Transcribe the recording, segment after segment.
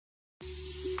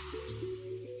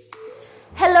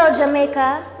Hello,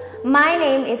 Jamaica. My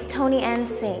name is Toni Ann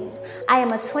Singh. I am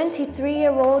a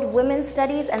 23-year-old women's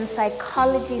studies and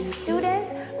psychology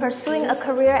student pursuing a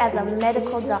career as a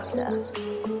medical doctor.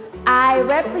 I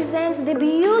represent the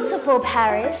beautiful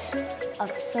parish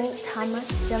of St. Thomas,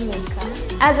 Jamaica.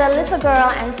 As a little girl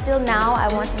and still now,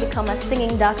 I want to become a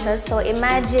singing doctor. So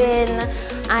imagine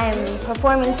I'm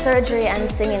performing surgery and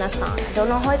singing a song. I don't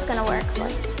know how it's gonna work,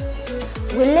 but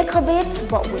we little bit,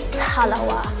 but we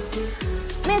talawa.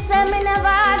 Me say me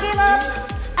never give up.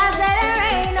 I said there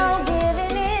ain't no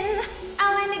giving in.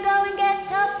 And when the going gets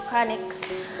tough, chronics.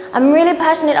 I'm really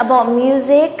passionate about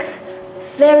music.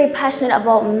 Very passionate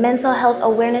about mental health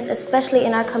awareness, especially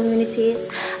in our communities,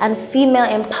 and female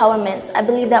empowerment. I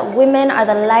believe that women are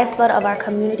the lifeblood of our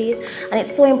communities, and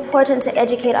it's so important to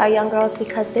educate our young girls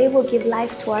because they will give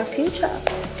life to our future,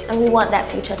 and we want that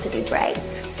future to be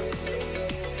bright.